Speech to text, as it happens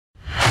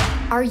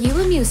Are you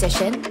a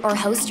musician or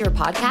host your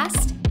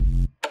podcast?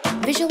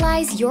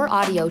 Visualize your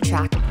audio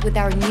track with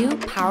our new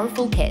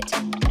powerful kit.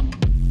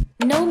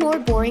 No more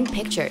boring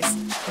pictures.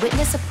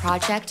 Witness a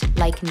project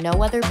like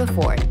no other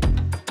before.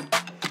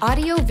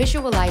 Audio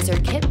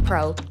Visualizer Kit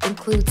Pro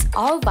includes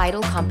all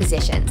vital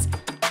compositions,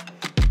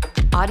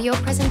 audio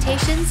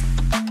presentations,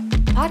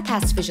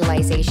 podcast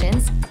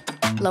visualizations,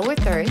 lower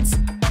thirds,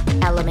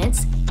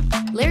 elements,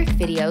 lyric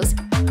videos,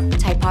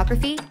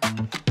 typography,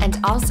 and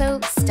also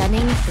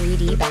stunning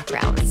 3D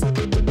backgrounds.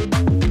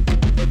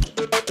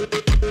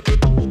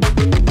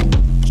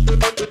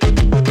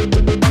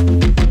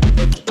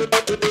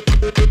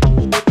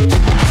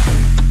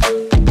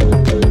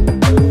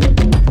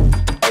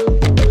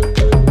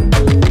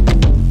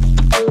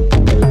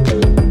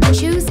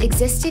 Choose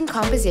existing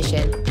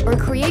composition or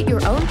create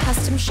your own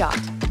custom shot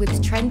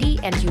with trendy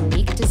and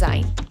unique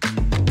design.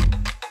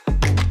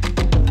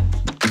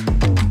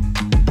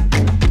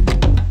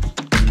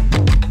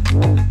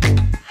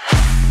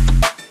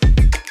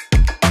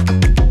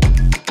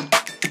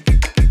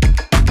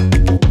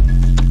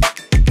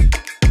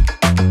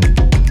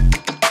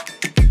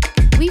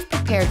 We've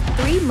prepared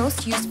 3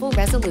 most useful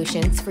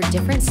resolutions for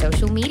different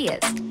social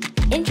medias.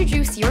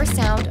 Introduce your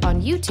sound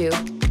on YouTube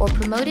or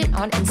promote it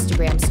on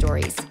Instagram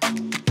stories.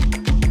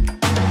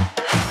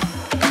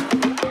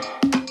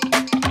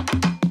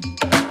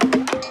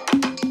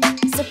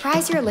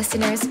 Surprise your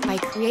listeners by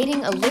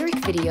creating a lyric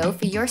video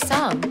for your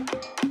song.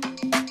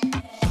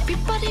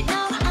 Everybody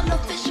know I'm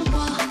official.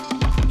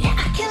 Yeah,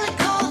 I kill a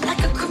call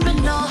like a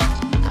criminal.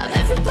 I'm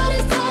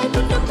everybody's type,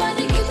 but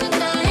nobody can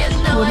deny it.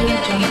 No, I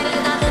get it,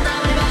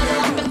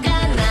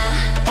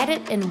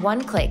 Edit in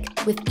one click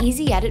with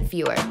EasyEdit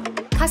Viewer.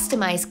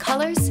 Customize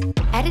colors,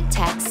 edit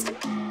text,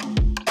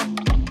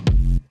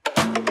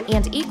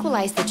 and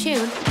equalize the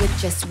tune with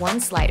just one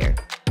slider.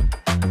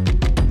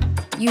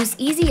 Use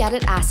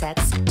EasyEdit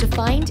assets to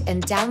find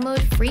and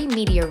download free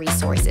media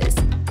resources.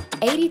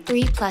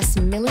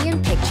 83+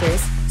 million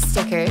pictures,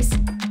 stickers,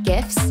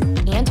 GIFs,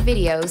 and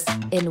videos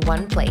in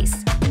one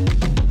place.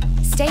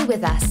 Stay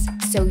with us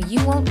so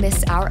you won't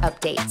miss our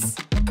updates.